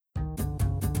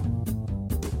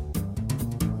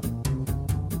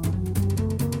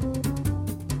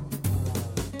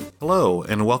Hello,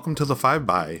 and welcome to the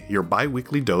 5x, your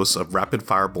bi-weekly dose of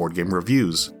rapid-fire board game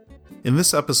reviews. In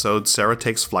this episode, Sarah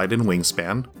takes flight in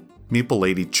Wingspan, Meeple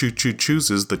Lady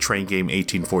chooses the train game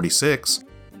 1846,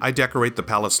 I decorate the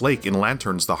Palace Lake in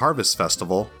Lanterns the Harvest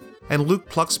Festival, and Luke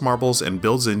plucks marbles and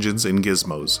builds engines in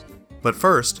Gizmos. But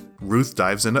first, Ruth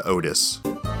dives into Otys.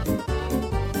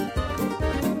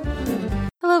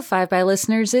 Hello 5x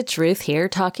listeners, it's Ruth here,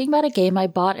 talking about a game I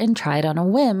bought and tried on a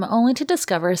whim, only to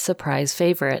discover a surprise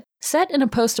favorite. Set in a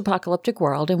post-apocalyptic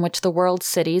world in which the world's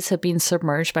cities have been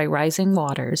submerged by rising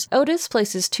waters, Otys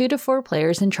places 2 to 4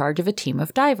 players in charge of a team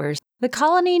of divers. The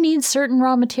colony needs certain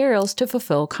raw materials to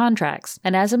fulfill contracts,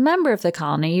 and as a member of the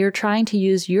colony, you're trying to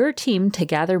use your team to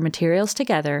gather materials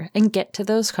together and get to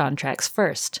those contracts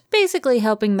first, basically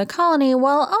helping the colony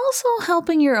while also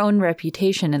helping your own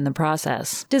reputation in the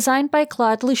process. Designed by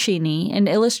Claude Lucchini and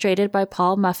illustrated by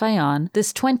Paul Maffeyon,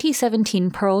 this 2017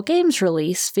 Pearl Games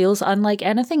release feels unlike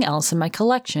anything else in my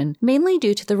collection, mainly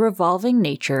due to the revolving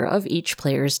nature of each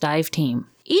player's dive team.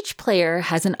 Each player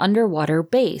has an underwater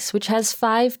base, which has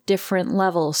 5 different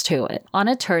levels to it. On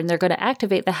a turn, they're going to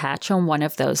activate the hatch on one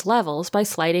of those levels by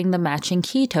sliding the matching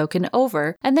key token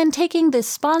over, and then taking this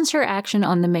sponsor action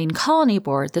on the main colony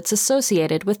board that's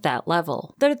associated with that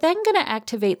level. They're then going to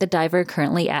activate the diver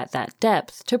currently at that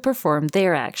depth to perform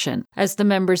their action. As the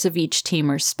members of each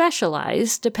team are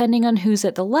specialized, depending on who's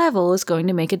at the level is going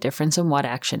to make a difference in what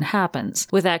action happens,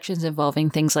 with actions involving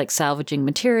things like salvaging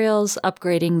materials,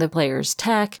 upgrading the player's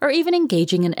tech, or even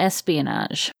engaging in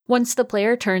espionage. Once the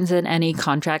player turns in any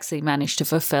contracts they manage to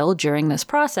fulfill during this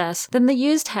process, then the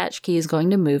used hatch key is going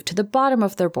to move to the bottom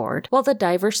of their board, while the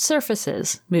diver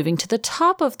surfaces, moving to the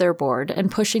top of their board and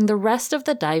pushing the rest of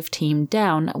the dive team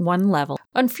down 1 level.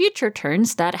 On future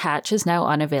turns, that hatch is now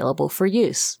unavailable for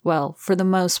use. Well, for the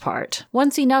most part.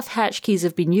 Once enough hatch keys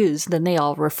have been used, then they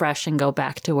all refresh and go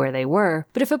back to where they were.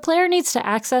 But if a player needs to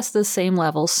access the same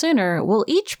level sooner, well,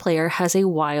 each player has a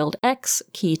wild X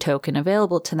key token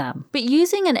available to them. But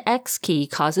using an X key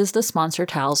causes the sponsor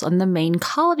tiles on the main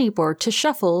colony board to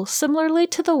shuffle similarly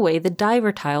to the way the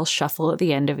diver tiles shuffle at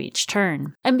the end of each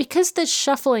turn. And because this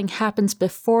shuffling happens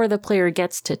before the player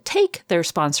gets to take their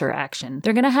sponsor action,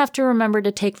 they're going to have to remember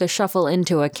to take the shuffle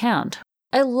into account.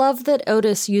 I love that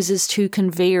Otys uses 2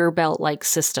 conveyor belt-like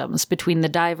systems between the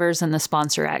divers and the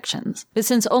sponsor actions. But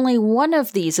since only one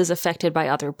of these is affected by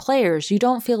other players, you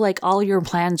don't feel like all your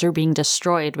plans are being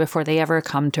destroyed before they ever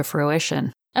come to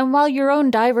fruition. And while your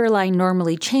own diver line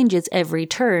normally changes every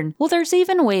turn, well, there's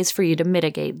even ways for you to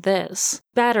mitigate this.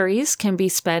 Batteries can be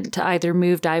spent to either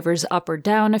move divers up or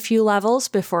down a few levels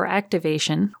before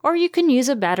activation, or you can use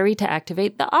a battery to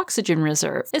activate the oxygen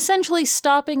reserve, essentially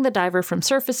stopping the diver from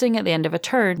surfacing at the end of a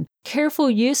turn. Careful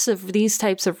use of these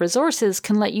types of resources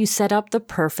can let you set up the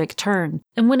perfect turn.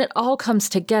 And when it all comes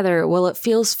together, well, it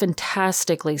feels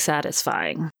fantastically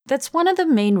satisfying. That's one of the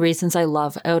main reasons I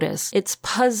love Otys. It's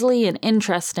puzzly and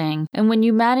interesting, and when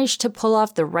you manage to pull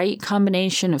off the right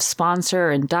combination of sponsor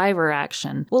and diver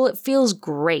action, well, it feels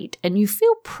great, and you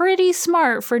feel pretty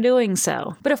smart for doing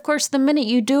so. But of course, the minute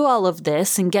you do all of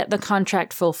this and get the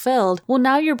contract fulfilled, well,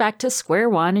 now you're back to square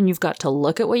one, and you've got to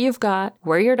look at what you've got,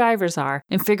 where your divers are,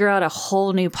 and figure out a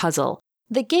whole new puzzle.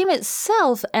 The game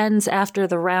itself ends after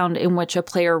the round in which a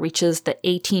player reaches the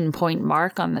 18-point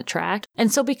mark on the track,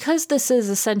 and so because this is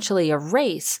essentially a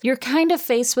race, you're kind of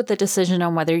faced with the decision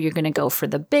on whether you're going to go for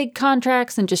the big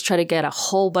contracts and just try to get a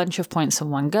whole bunch of points in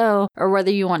one go, or whether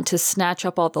you want to snatch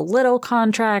up all the little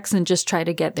contracts and just try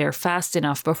to get there fast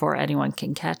enough before anyone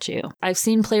can catch you. I've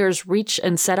seen players reach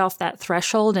and set off that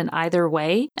threshold in either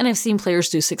way, and I've seen players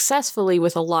do successfully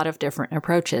with a lot of different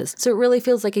approaches, so it really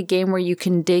feels like a game where you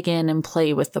can dig in and play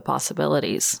with the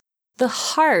possibilities. The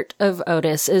heart of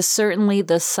Otys is certainly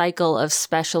the cycle of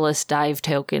specialist dive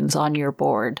tokens on your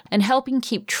board, and helping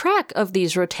keep track of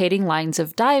these rotating lines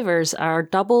of divers are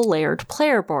double-layered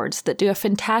player boards that do a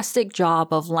fantastic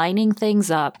job of lining things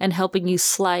up and helping you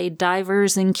slide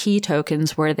divers and key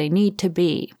tokens where they need to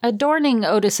be. Adorning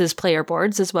Otys's player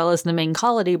boards, as well as the main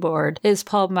colony board, is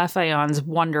Paul Maffeyon's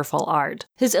wonderful art.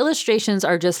 His illustrations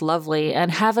are just lovely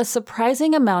and have a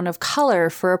surprising amount of color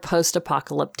for a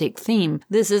post-apocalyptic theme.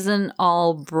 This isn't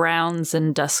all browns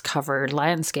and dust-covered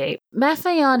landscape.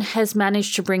 Maffeyon has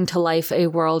managed to bring to life a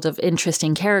world of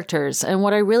interesting characters, and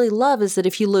what I really love is that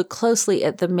if you look closely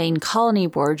at the main colony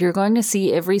board, you're going to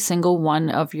see every single one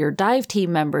of your dive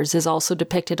team members is also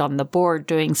depicted on the board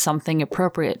doing something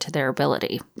appropriate to their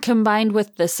ability. Combined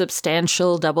with the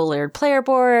substantial double-layered player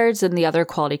boards and the other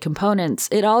quality components,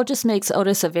 it all just makes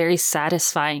Otys a very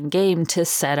satisfying game to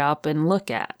set up and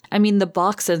look at. I mean, the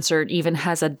box insert even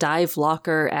has a dive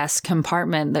locker-esque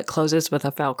compartment that closes with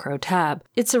a Velcro tab.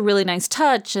 It's a really really nice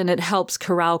touch, and it helps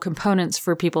corral components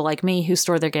for people like me who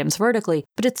store their games vertically,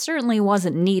 but it certainly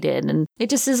wasn't needed, and it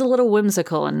just is a little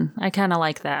whimsical, and I kinda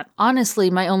like that.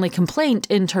 Honestly, my only complaint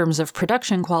in terms of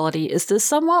production quality is the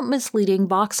somewhat misleading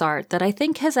box art that I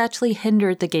think has actually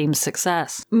hindered the game's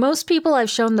success. Most people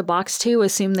I've shown the box to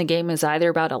assume the game is either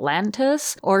about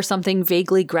Atlantis or something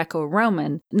vaguely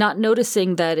Greco-Roman, not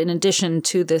noticing that in addition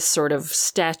to this sort of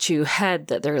statue head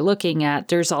that they're looking at,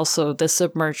 there's also the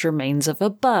submerged remains of a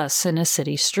bus in a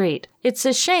city street. It's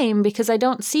a shame because I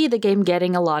don't see the game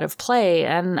getting a lot of play,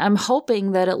 and I'm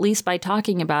hoping that at least by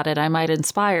talking about it, I might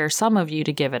inspire some of you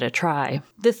to give it a try.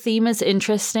 The theme is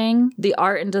interesting, the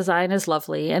art and design is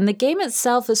lovely, and the game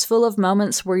itself is full of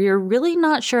moments where you're really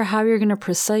not sure how you're going to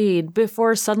proceed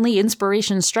before suddenly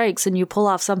inspiration strikes and you pull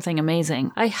off something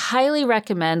amazing. I highly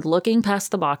recommend looking past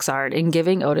the box art and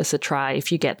giving Otys a try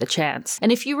if you get the chance.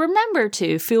 And if you remember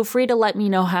to, feel free to let me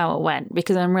know how it went,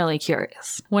 because I'm really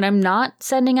curious. When I'm not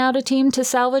sending out a team to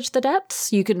salvage the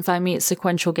depths, you can find me at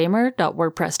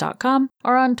sequentialgamer.wordpress.com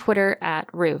or on Twitter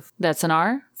 @Roof. That's an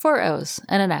R, 4 O's,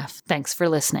 and an F. Thanks for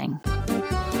listening.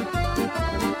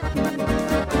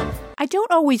 I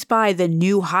don't always buy the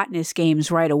new hotness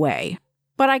games right away,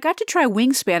 but I got to try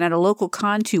Wingspan at a local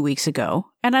con 2 weeks ago,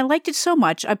 and I liked it so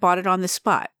much I bought it on the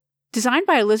spot. Designed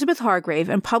by Elizabeth Hargrave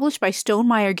and published by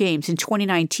Stonemaier Games in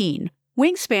 2019,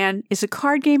 Wingspan is a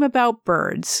card game about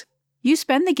birds. You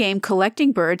spend the game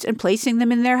collecting birds and placing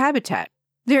them in their habitat.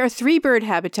 There are 3 bird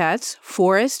habitats,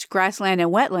 forest, grassland,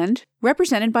 and wetland,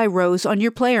 represented by rows on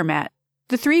your player mat.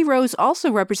 The 3 rows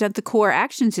also represent the core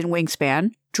actions in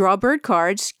Wingspan: draw bird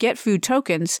cards, get food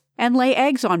tokens, and lay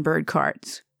eggs on bird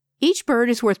cards. Each bird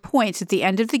is worth points at the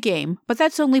end of the game, but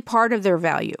that's only part of their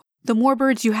value. The more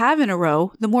birds you have in a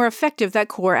row, the more effective that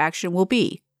core action will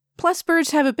be. Plus, birds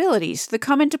have abilities that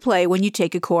come into play when you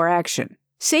take a core action.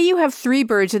 Say you have 3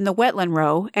 birds in the wetland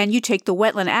row, and you take the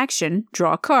wetland action,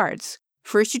 draw cards.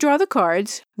 First you draw the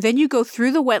cards, then you go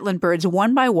through the wetland birds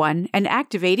one by one and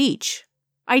activate each.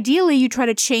 Ideally, you try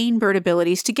to chain bird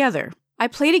abilities together. I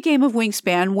played a game of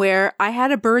Wingspan where I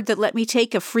had a bird that let me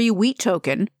take a free wheat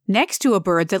token next to a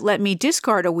bird that let me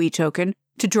discard a wheat token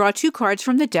to draw 2 cards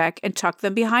from the deck and tuck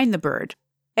them behind the bird.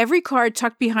 Every card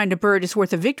tucked behind a bird is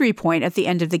worth a victory point at the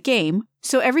end of the game,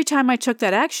 so every time I took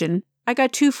that action, I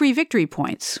got 2 free victory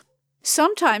points.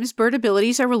 Sometimes bird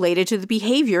abilities are related to the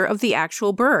behavior of the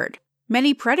actual bird.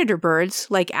 Many predator birds,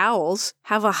 like owls,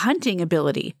 have a hunting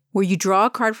ability, where you draw a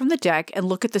card from the deck and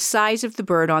look at the size of the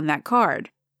bird on that card.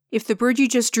 If the bird you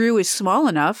just drew is small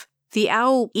enough, the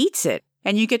owl eats it,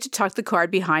 and you get to tuck the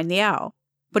card behind the owl.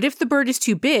 But if the bird is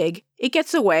too big, it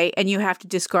gets away and you have to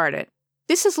discard it.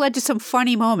 This has led to some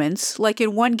funny moments, like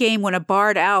in one game when a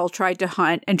barred owl tried to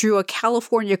hunt and drew a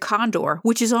California condor,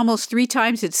 which is almost 3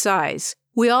 times its size.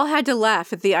 We all had to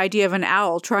laugh at the idea of an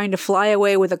owl trying to fly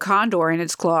away with a condor in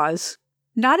its claws.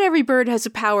 Not every bird has a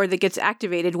power that gets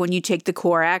activated when you take the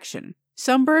core action.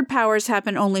 Some bird powers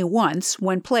happen only once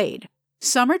when played.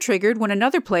 Some are triggered when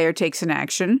another player takes an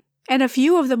action, and a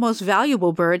few of the most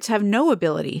valuable birds have no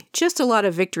ability, just a lot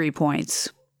of victory points.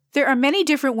 There are many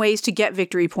different ways to get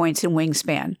victory points in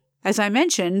Wingspan. As I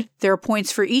mentioned, there are points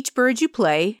for each bird you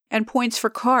play, and points for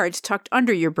cards tucked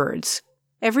under your birds.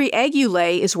 Every egg you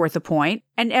lay is worth a point,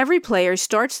 and every player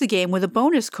starts the game with a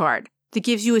bonus card that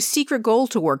gives you a secret goal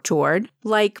to work toward,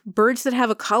 like birds that have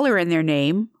a color in their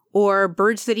name, or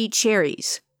birds that eat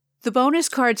cherries. The bonus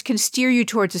cards can steer you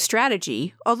towards a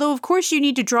strategy, although of course you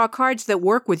need to draw cards that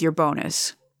work with your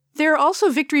bonus. There are also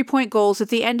victory point goals at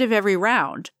the end of every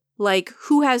round, like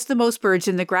who has the most birds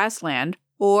in the grassland,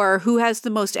 or who has the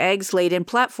most eggs laid in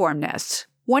platform nests.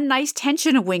 One nice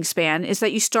tension of Wingspan is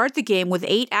that you start the game with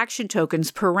 8 action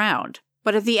tokens per round,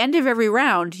 but at the end of every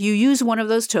round, you use one of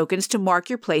those tokens to mark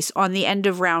your place on the end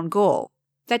of round goal.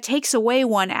 That takes away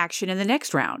 1 action in the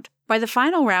next round. By the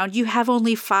final round, you have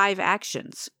only 5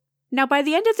 actions. Now, by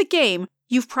the end of the game,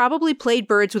 you've probably played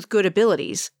birds with good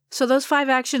abilities, so those 5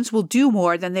 actions will do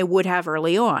more than they would have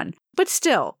early on. But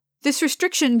still, this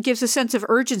restriction gives a sense of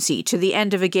urgency to the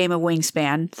end of a game of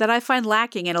Wingspan that I find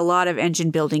lacking in a lot of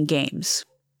engine-building games.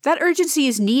 That urgency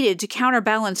is needed to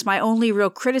counterbalance my only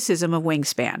real criticism of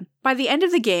Wingspan. By the end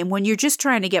of the game, when you're just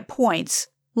trying to get points,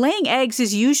 laying eggs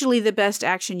is usually the best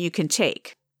action you can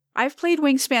take. I've played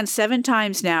Wingspan 7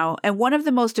 times now, and one of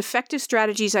the most effective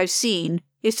strategies I've seen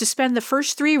is to spend the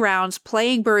first 3 rounds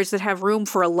playing birds that have room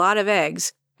for a lot of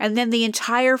eggs, and then the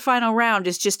entire final round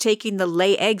is just taking the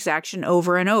lay eggs action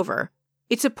over and over.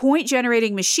 It's a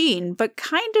point-generating machine, but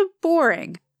kind of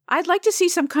boring. I'd like to see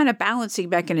some kind of balancing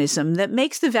mechanism that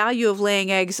makes the value of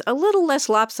laying eggs a little less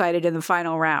lopsided in the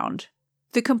final round.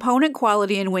 The component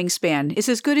quality in Wingspan is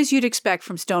as good as you'd expect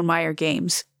from Stonemaier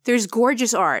Games. There's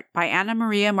gorgeous art by Ana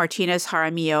Maria Martinez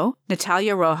Jaramillo,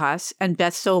 Natalia Rojas, and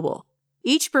Beth Sobel.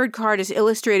 Each bird card is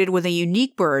illustrated with a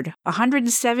unique bird,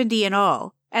 170 in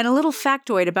all, and a little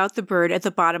factoid about the bird at the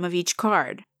bottom of each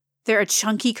card. There are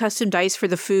chunky custom dice for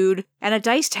the food, and a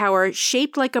dice tower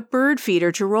shaped like a bird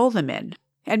feeder to roll them in.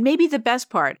 And maybe the best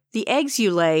part, the eggs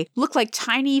you lay look like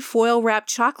tiny foil-wrapped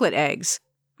chocolate eggs.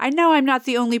 I know I'm not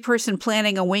the only person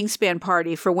planning a Wingspan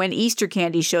party for when Easter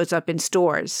candy shows up in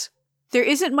stores. There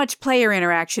isn't much player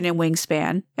interaction in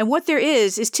Wingspan, and what there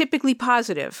is typically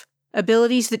positive.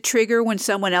 Abilities that trigger when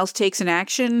someone else takes an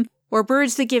action, or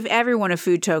birds that give everyone a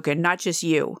food token, not just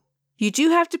you. You do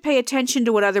have to pay attention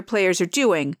to what other players are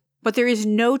doing, but there is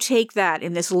no take that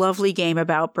in this lovely game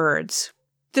about birds.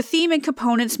 The theme and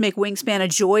components make Wingspan a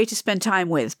joy to spend time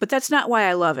with, but that's not why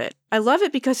I love it. I love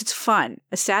it because it's fun,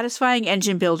 a satisfying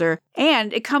engine builder,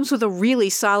 and it comes with a really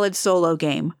solid solo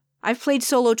game. I've played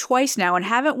solo twice now and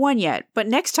haven't won yet, but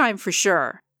next time for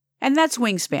sure. And that's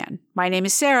Wingspan. My name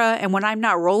is Sarah, and when I'm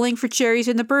not rolling for cherries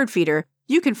in the bird feeder,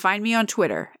 you can find me on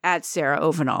Twitter,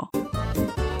 @SarahOvenall.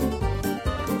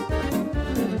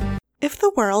 If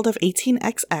the world of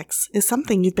 18XX is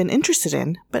something you've been interested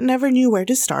in but never knew where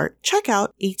to start, check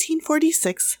out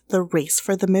 1846: The Race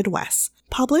for the Midwest.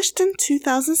 Published in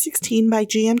 2016 by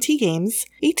GMT Games,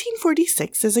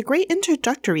 1846 is a great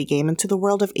introductory game into the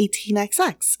world of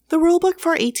 18XX. The rulebook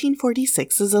for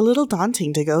 1846 is a little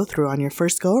daunting to go through on your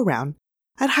first go-around.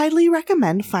 I'd highly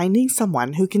recommend finding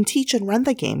someone who can teach and run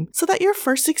the game so that your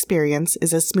first experience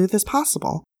is as smooth as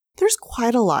possible. There's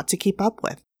quite a lot to keep up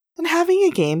with, and having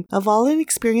a game of all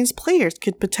inexperienced players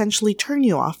could potentially turn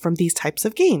you off from these types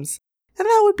of games. And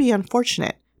that would be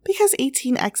unfortunate, because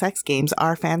 18XX games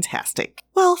are fantastic.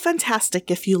 Well, fantastic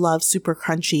if you love super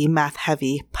crunchy,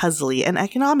 math-heavy, puzzly, and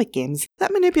economic games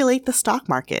that manipulate the stock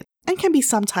market, and can be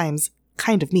sometimes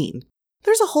kind of mean.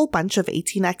 There's a whole bunch of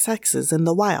 18XXs in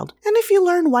the wild, and if you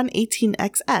learn one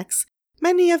 18XX,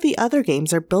 many of the other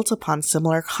games are built upon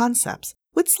similar concepts,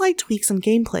 with slight tweaks in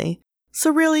gameplay. So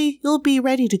really, you'll be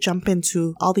ready to jump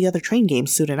into all the other train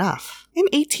games soon enough. In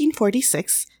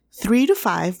 1846, 3 to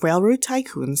 5 railroad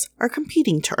tycoons are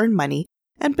competing to earn money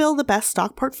and build the best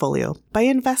stock portfolio by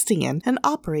investing in and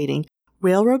operating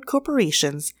railroad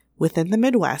corporations within the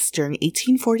Midwest during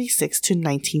 1846 to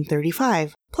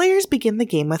 1935. Players begin the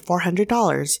game with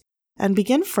 $400 and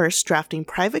begin first drafting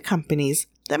private companies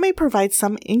that may provide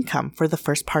some income for the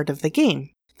first part of the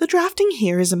game. The drafting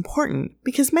here is important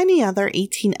because many other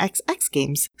 18XX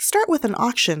games start with an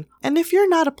auction, and if you're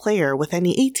not a player with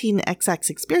any 18XX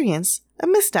experience, a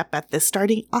misstep at this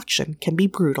starting auction can be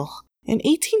brutal. In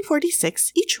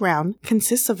 1846, each round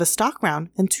consists of a stock round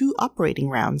and 2 operating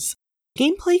rounds.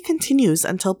 Gameplay continues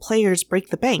until players break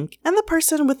the bank, and the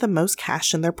person with the most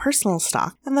cash in their personal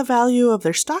stock and the value of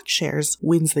their stock shares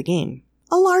wins the game.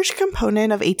 A large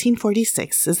component of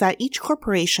 1846 is that each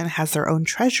corporation has their own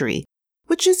treasury,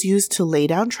 which is used to lay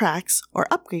down tracks or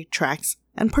upgrade tracks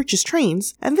and purchase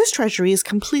trains, and this treasury is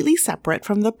completely separate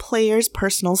from the player's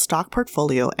personal stock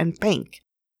portfolio and bank.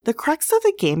 The crux of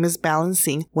the game is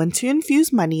balancing when to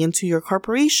infuse money into your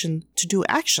corporation to do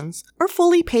actions or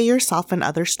fully pay yourself and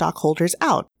other stockholders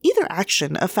out, either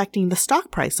action affecting the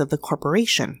stock price of the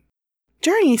corporation.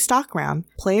 During a stock round,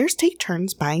 players take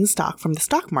turns buying stock from the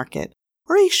stock market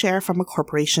or a share from a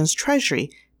corporation's treasury,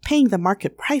 paying the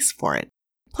market price for it.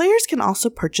 Players can also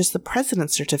purchase the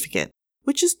President's Certificate,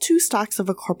 which is 2 stocks of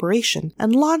a corporation,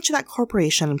 and launch that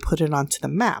corporation and put it onto the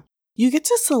map. You get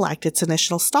to select its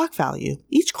initial stock value.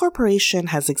 Each corporation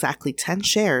has exactly 10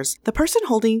 shares. The person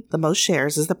holding the most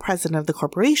shares is the president of the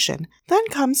corporation. Then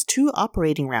comes 2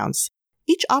 operating rounds.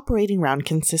 Each operating round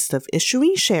consists of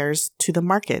issuing shares to the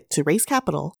market to raise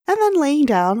capital, and then laying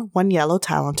down 1 yellow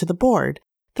tile onto the board.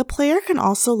 The player can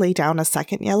also lay down a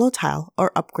second yellow tile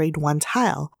or upgrade 1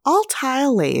 tile. All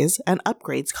tile lays and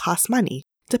upgrades cost money,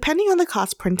 depending on the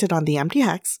cost printed on the empty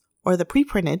hex or the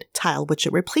pre-printed tile which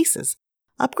it replaces.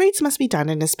 Upgrades must be done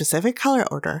in a specific color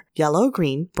order, yellow,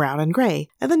 green, brown, and gray,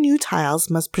 and the new tiles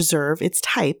must preserve its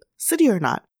type, city or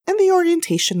not, and the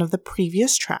orientation of the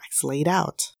previous tracks laid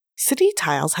out. City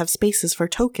tiles have spaces for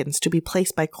tokens to be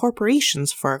placed by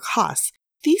corporations for a cost.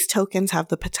 These tokens have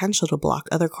the potential to block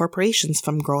other corporations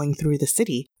from growing through the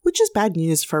city, which is bad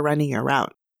news for running your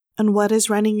route. And what is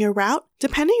running your route?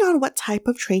 Depending on what type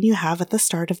of train you have at the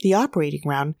start of the operating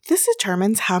round, this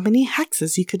determines how many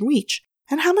hexes you can reach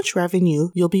and how much revenue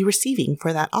you'll be receiving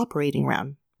for that operating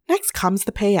round. Next comes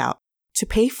the payout. To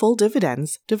pay full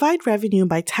dividends, divide revenue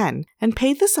by 10 and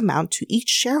pay this amount to each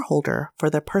shareholder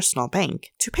for their personal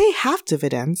bank. To pay half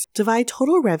dividends, divide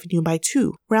total revenue by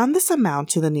 2, round this amount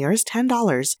to the nearest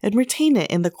 $10 and retain it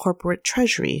in the corporate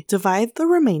treasury. Divide the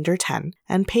remainder 10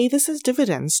 and pay this as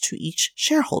dividends to each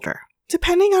shareholder.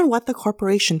 Depending on what the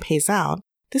corporation pays out,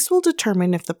 this will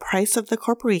determine if the price of the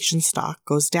corporation stock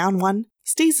goes down 1,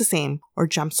 stays the same, or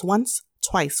jumps once,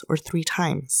 twice, or 3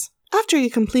 times. After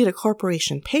you complete a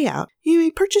corporation payout, you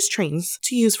may purchase trains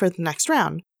to use for the next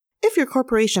round, if your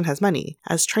corporation has money,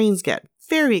 as trains get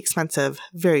very expensive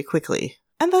very quickly.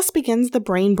 And thus begins the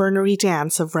brain-burnery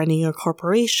dance of running a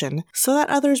corporation so that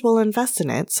others will invest in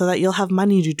it so that you'll have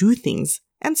money to do things,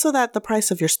 and so that the price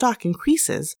of your stock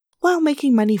increases, while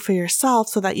making money for yourself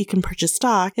so that you can purchase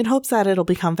stock in hopes that it'll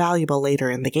become valuable later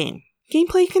in the game.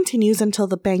 Gameplay continues until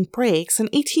the bank breaks, and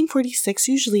 1846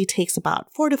 usually takes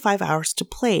about 4 to 5 hours to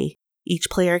play. Each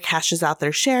player cashes out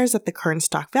their shares at the current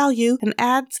stock value and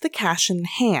adds the cash in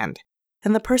hand,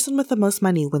 and the person with the most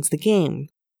money wins the game.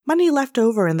 Money left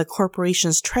over in the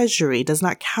corporation's treasury does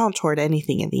not count toward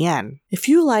anything in the end. If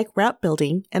you like route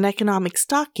building and economic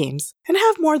stock games and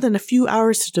have more than a few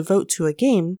hours to devote to a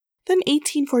game, then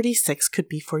 1846 could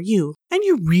be for you. And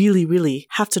you really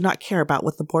have to not care about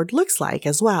what the board looks like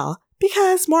as well,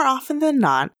 because more often than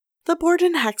not, the board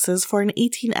and hexes for an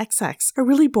 18XX are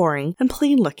really boring and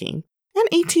plain looking, and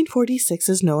 1846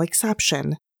 is no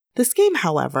exception. This game,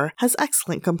 however, has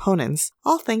excellent components,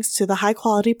 all thanks to the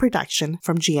high-quality production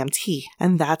from GMT.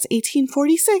 And that's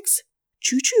 1846.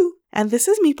 Choo-choo! And this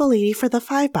is Meeple Lady for the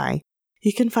 5x.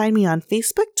 You can find me on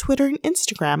Facebook, Twitter, and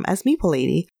Instagram as Meeple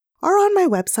Lady, or on my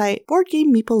website,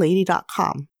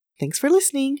 boardgamemeeplelady.com. Thanks for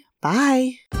listening.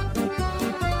 Bye!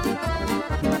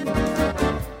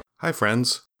 Hi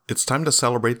friends, it's time to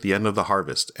celebrate the end of the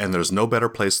harvest, and there's no better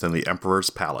place than the Emperor's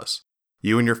Palace.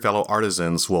 You and your fellow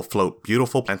artisans will float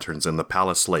beautiful lanterns in the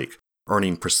palace lake,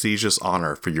 earning prestigious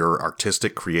honor for your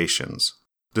artistic creations.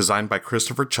 Designed by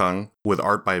Christopher Chung, with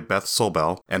art by Beth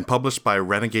Sobel, and published by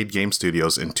Renegade Game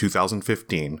Studios in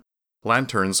 2015,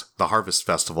 Lanterns, the Harvest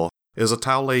Festival, is a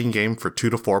tile-laying game for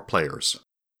 2 to 4 players.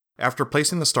 After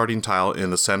placing the starting tile in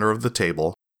the center of the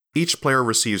table, each player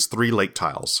receives 3 lake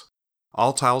tiles.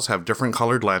 All tiles have different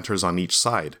colored lanterns on each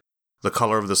side. The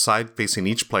color of the side facing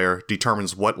each player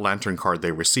determines what lantern card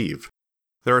they receive.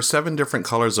 There are 7 different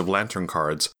colors of lantern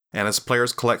cards, and as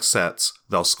players collect sets,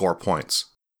 they'll score points.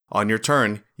 On your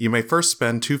turn, you may first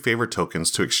spend 2 favor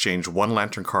tokens to exchange 1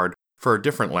 lantern card for a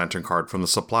different lantern card from the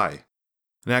supply.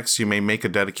 Next, you may make a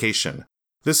dedication.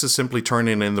 This is simply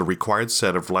turning in the required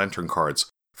set of lantern cards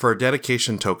for a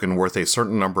dedication token worth a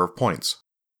certain number of points.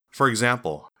 For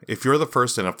example, if you're the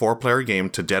first in a 4-player game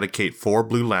to dedicate 4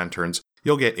 blue lanterns,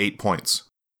 you'll get 8 points.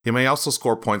 You may also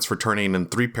score points for turning in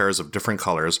 3 pairs of different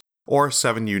colors, or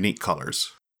 7 unique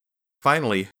colors.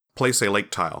 Finally, place a lake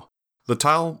tile. The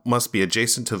tile must be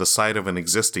adjacent to the side of an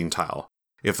existing tile.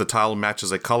 If the tile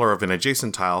matches a color of an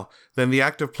adjacent tile, then the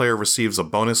active player receives a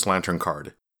bonus lantern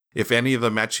card. If any of the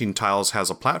matching tiles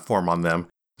has a platform on them,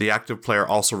 the active player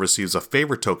also receives a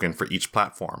favor token for each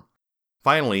platform.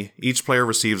 Finally, each player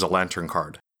receives a lantern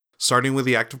card. Starting with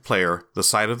the active player, the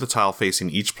side of the tile facing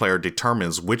each player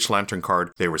determines which lantern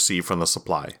card they receive from the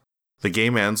supply. The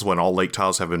game ends when all lake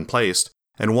tiles have been placed,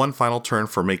 and one final turn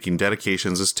for making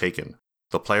dedications is taken.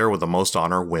 The player with the most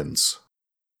honor wins.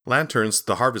 Lanterns,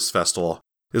 the Harvest Festival,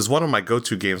 is one of my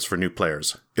go-to games for new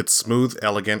players. It's smooth,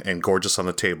 elegant, and gorgeous on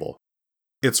the table.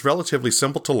 It's relatively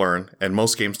simple to learn, and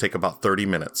most games take about 30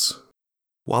 minutes.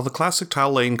 While the classic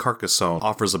tile-laying Carcassonne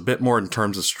offers a bit more in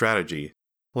terms of strategy,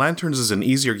 Lanterns is an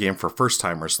easier game for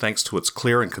first-timers thanks to its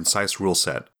clear and concise rule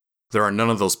set. There are none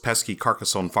of those pesky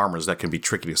Carcassonne farmers that can be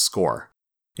tricky to score.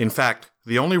 In fact,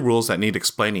 the only rules that need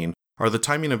explaining are the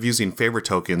timing of using favor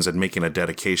tokens and making a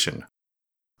dedication.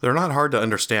 They're not hard to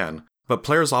understand, but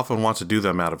players often want to do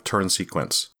them out of turn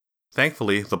sequence.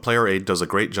 Thankfully, the player aid does a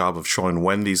great job of showing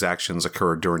when these actions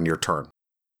occur during your turn.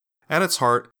 At its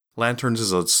heart, Lanterns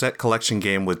is a set collection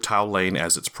game with tile laying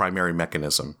as its primary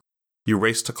mechanism. You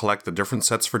race to collect the different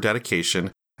sets for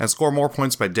dedication, and score more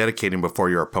points by dedicating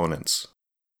before your opponents.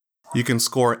 You can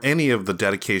score any of the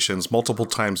dedications multiple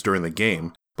times during the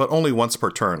game, but only once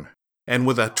per turn. And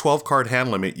with a 12-card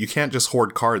hand limit, you can't just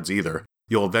hoard cards either.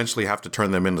 You'll eventually have to turn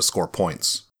them in to score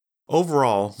points.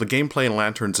 Overall, the gameplay in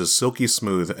Lanterns is silky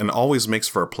smooth and always makes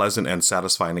for a pleasant and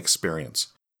satisfying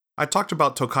experience. I talked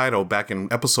about Tokaido back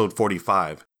in episode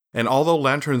 45, and although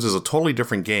Lanterns is a totally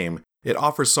different game, it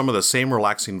offers some of the same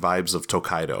relaxing vibes of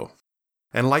Tokaido.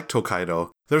 And like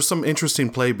Tokaido, there's some interesting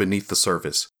play beneath the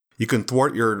surface. You can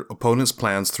thwart your opponent's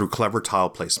plans through clever tile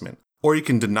placement, or you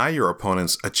can deny your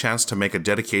opponents a chance to make a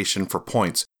dedication for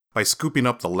points by scooping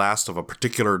up the last of a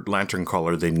particular lantern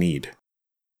color they need.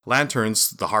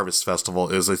 Lanterns, the Harvest Festival,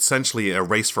 is essentially a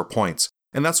race for points,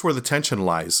 and that's where the tension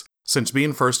lies, since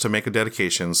being first to make a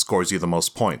dedication scores you the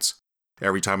most points.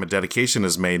 Every time a dedication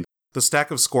is made, the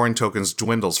stack of scoring tokens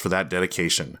dwindles for that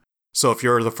dedication. So if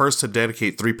you're the first to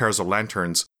dedicate 3 pairs of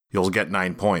lanterns, you'll get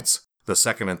 9 points. The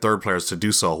second and third players to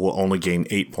do so will only gain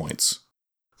 8 points.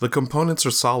 The components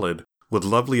are solid, with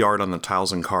lovely art on the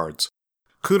tiles and cards.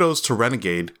 Kudos to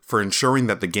Renegade for ensuring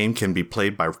that the game can be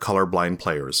played by colorblind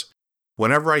players.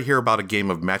 Whenever I hear about a game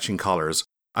of matching colors,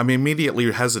 I'm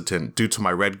immediately hesitant due to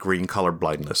my red-green color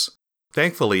blindness.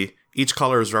 Thankfully, each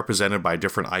color is represented by a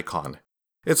different icon.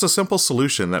 It's a simple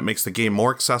solution that makes the game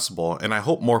more accessible, and I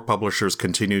hope more publishers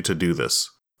continue to do this.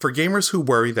 For gamers who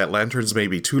worry that lanterns may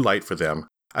be too light for them,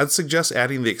 I'd suggest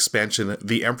adding the expansion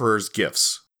The Emperor's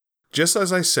Gifts. Just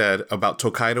as I said about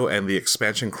Tokaido and the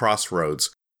expansion Crossroads,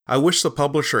 I wish the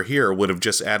publisher here would have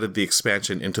just added the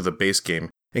expansion into the base game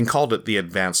and called it the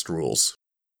Advanced Rules.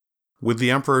 With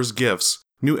The Emperor's Gifts,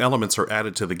 new elements are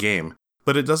added to the game,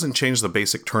 but it doesn't change the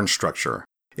basic turn structure.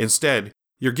 Instead,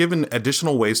 you're given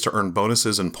additional ways to earn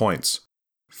bonuses and points.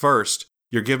 First,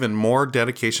 you're given more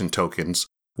dedication tokens,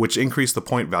 which increase the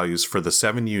point values for the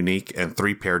 7 unique and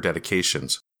 3 pair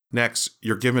dedications. Next,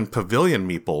 you're given pavilion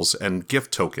meeples and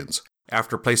gift tokens.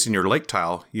 After placing your lake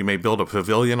tile, you may build a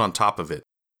pavilion on top of it.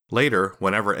 Later,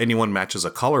 whenever anyone matches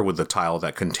a color with the tile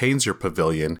that contains your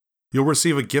pavilion, you'll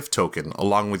receive a gift token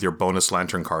along with your bonus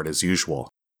lantern card as usual.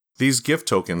 These gift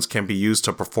tokens can be used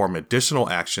to perform additional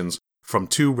actions from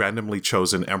 2 randomly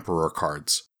chosen Emperor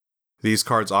cards. These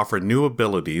cards offer new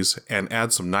abilities and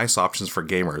add some nice options for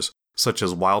gamers, such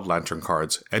as Wild Lantern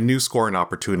cards and new scoring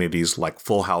opportunities like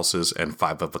Full Houses and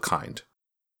 5 of a Kind.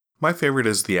 My favorite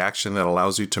is the action that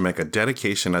allows you to make a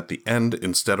dedication at the end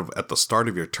instead of at the start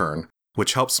of your turn,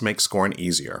 which helps make scoring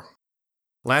easier.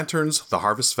 Lanterns, the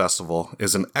Harvest Festival,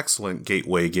 is an excellent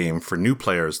gateway game for new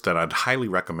players that I'd highly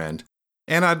recommend,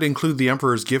 and I'd include the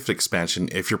Emperor's Gift expansion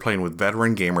if you're playing with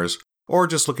veteran gamers or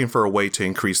just looking for a way to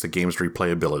increase the game's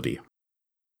replayability.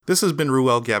 This has been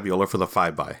Ruel Gaviola for the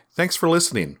 5x. Thanks for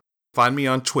listening. Find me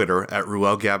on Twitter at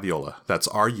Ruel Gaviola. That's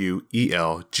RuelGaviola.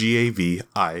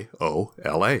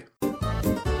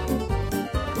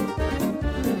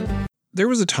 There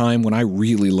was a time when I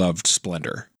really loved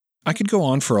Splendor. I could go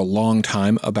on for a long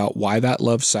time about why that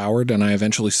love soured and I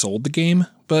eventually sold the game,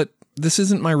 but this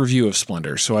isn't my review of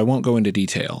Splendor, so I won't go into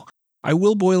detail. I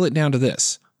will boil it down to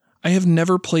this. I have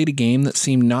never played a game that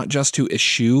seemed not just to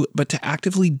eschew, but to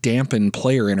actively dampen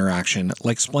player interaction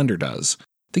like Splendor does.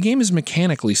 The game is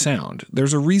mechanically sound.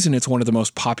 There's a reason it's one of the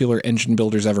most popular engine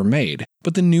builders ever made,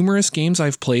 but the numerous games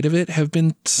I've played of it have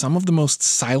been some of the most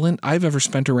silent I've ever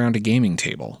spent around a gaming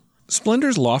table.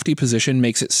 Splendor's lofty position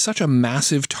makes it such a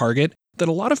massive target that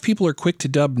a lot of people are quick to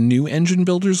dub new engine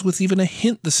builders with even a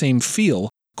hint the same feel,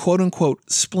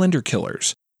 quote-unquote Splendor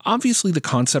killers. Obviously, the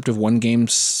concept of one game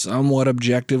somewhat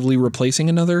objectively replacing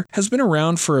another has been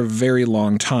around for a very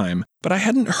long time, but I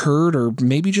hadn't heard or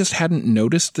maybe just hadn't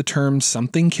noticed the term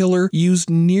something killer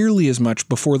used nearly as much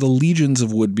before the legions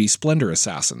of would-be Splendor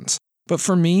assassins. But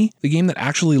for me, the game that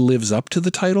actually lives up to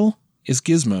the title is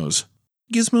Gizmos.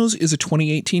 Gizmos is a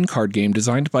 2018 card game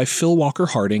designed by Phil Walker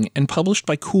Harding and published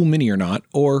by Cool Mini or Not,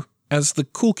 or, as the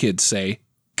cool kids say,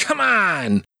 come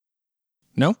on!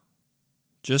 No?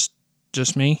 Just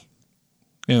me?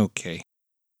 Okay.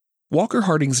 Walker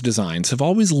Harding's designs have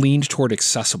always leaned toward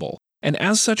accessible, and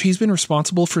as such he's been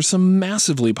responsible for some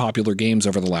massively popular games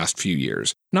over the last few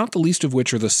years, not the least of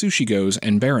which are the Sushi Goes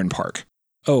and Baron Park.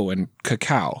 Oh, and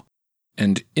Cacao.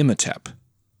 And Imhotep.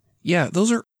 Yeah,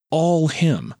 those are all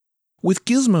him. With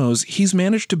Gizmos, he's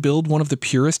managed to build one of the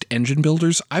purest engine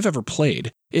builders I've ever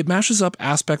played. It mashes up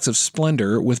aspects of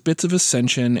Splendor with bits of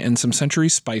Ascension and some Century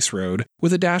Spice Road,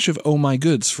 with a dash of Oh My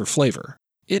Goods for flavor.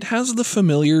 It has the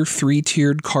familiar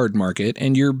 3-tiered card market,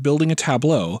 and you're building a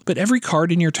tableau, but every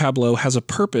card in your tableau has a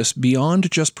purpose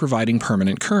beyond just providing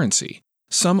permanent currency.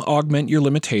 Some augment your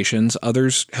limitations,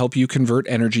 others help you convert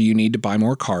energy you need to buy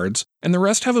more cards, and the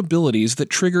rest have abilities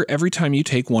that trigger every time you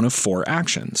take one of 4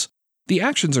 actions. The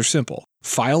actions are simple.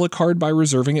 File a card by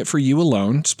reserving it for you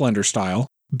alone, Splendor style.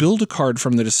 Build a card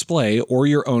from the display or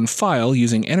your own file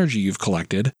using energy you've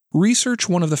collected. Research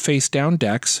one of the face-down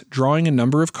decks, drawing a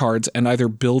number of cards and either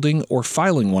building or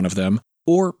filing one of them,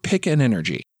 or pick an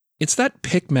energy. It's that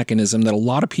pick mechanism that a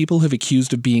lot of people have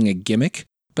accused of being a gimmick,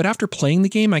 but after playing the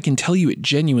game I can tell you it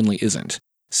genuinely isn't.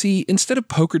 See, instead of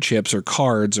poker chips or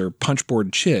cards or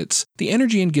punchboard chits, the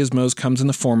energy in Gizmos comes in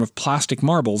the form of plastic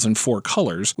marbles in 4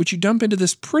 colors, which you dump into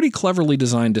this pretty cleverly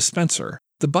designed dispenser.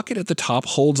 The bucket at the top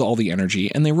holds all the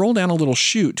energy, and they roll down a little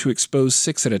chute to expose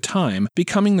 6 at a time,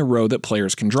 becoming the row that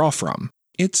players can draw from.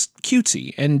 It's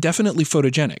cutesy and definitely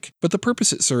photogenic, but the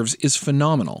purpose it serves is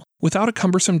phenomenal. Without a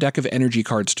cumbersome deck of energy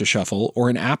cards to shuffle or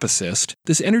an app assist,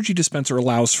 this energy dispenser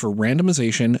allows for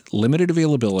randomization, limited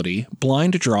availability,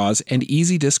 blind draws, and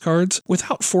easy discards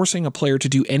without forcing a player to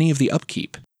do any of the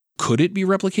upkeep. Could it be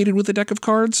replicated with a deck of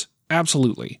cards?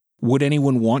 Absolutely. Would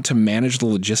anyone want to manage the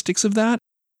logistics of that?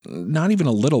 Not even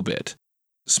a little bit.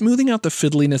 Smoothing out the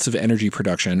fiddliness of energy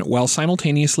production while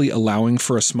simultaneously allowing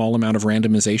for a small amount of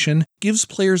randomization gives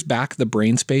players back the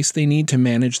brain space they need to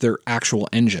manage their actual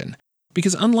engine.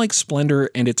 Because unlike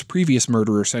Splendor and its previous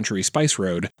Murderer Century Spice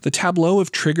Road, the tableau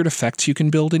of triggered effects you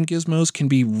can build in Gizmos can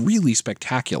be really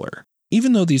spectacular.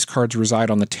 Even though these cards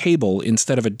reside on the table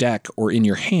instead of a deck or in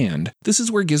your hand, this is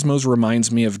where Gizmos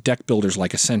reminds me of deck builders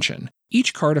like Ascension.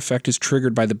 Each card effect is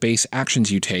triggered by the base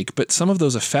actions you take, but some of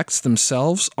those effects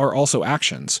themselves are also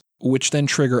actions, which then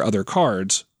trigger other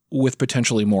cards, with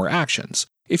potentially more actions.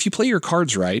 If you play your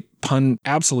cards right, pun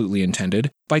absolutely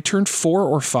intended, by turn 4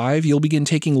 or 5 you'll begin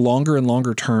taking longer and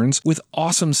longer turns with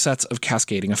awesome sets of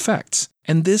cascading effects.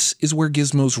 And this is where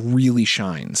Gizmos really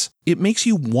shines. It makes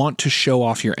you want to show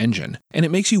off your engine, and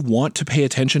it makes you want to pay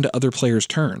attention to other players'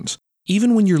 turns.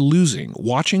 Even when you're losing,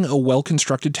 watching a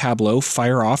well-constructed tableau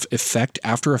fire off effect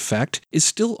after effect is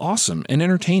still awesome and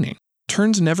entertaining.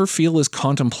 Turns never feel as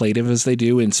contemplative as they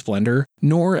do in Splendor,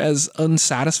 nor as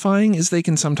unsatisfying as they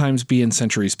can sometimes be in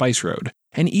Century Spice Road.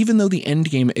 And even though the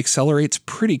endgame accelerates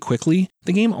pretty quickly,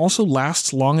 the game also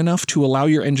lasts long enough to allow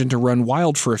your engine to run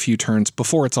wild for a few turns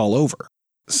before it's all over.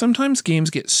 Sometimes games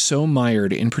get so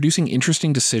mired in producing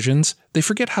interesting decisions, they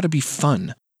forget how to be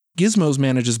fun. Gizmos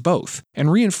manages both,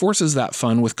 and reinforces that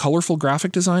fun with colorful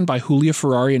graphic design by Julia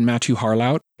Ferrari and Matthew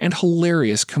Harlout, and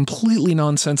hilarious, completely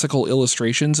nonsensical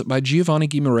illustrations by Giovanni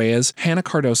Guimarães, Hannah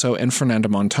Cardoso, and Fernanda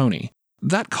Montoni.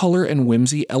 That color and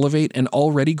whimsy elevate an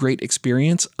already great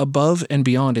experience above and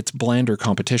beyond its blander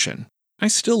competition. I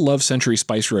still love Century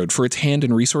Spice Road for its hand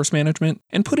and resource management,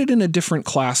 and put it in a different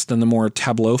class than the more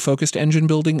tableau-focused engine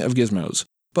building of Gizmos.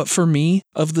 But for me,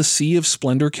 of the sea of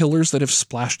Splendor killers that have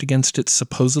splashed against its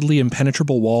supposedly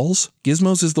impenetrable walls,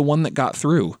 Gizmos is the one that got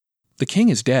through. The king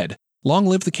is dead. Long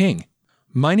live the king.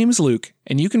 My name is Luke,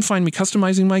 and you can find me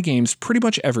customizing my games pretty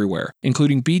much everywhere,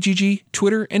 including BGG,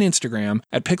 Twitter, and Instagram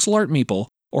at PixelArtMeeple,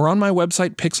 or on my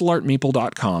website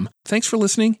pixelartmeeple.com. Thanks for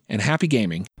listening, and happy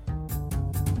gaming.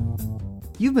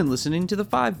 You've been listening to The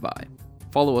 5by.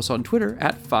 Follow us on Twitter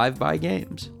at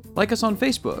 5bygames. Like us on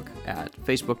Facebook at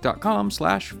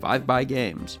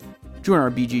facebook.com/5bygames. Join our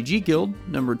BGG guild,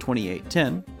 number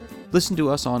 2810. Listen to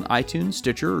us on iTunes,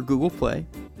 Stitcher, or Google Play.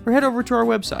 Or head over to our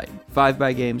website,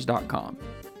 5bygames.com.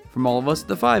 From all of us at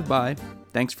The 5by,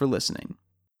 thanks for listening.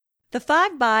 The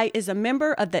 5by is a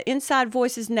member of the Inside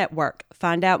Voices Network.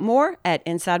 Find out more at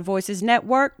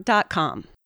InsideVoicesNetwork.com.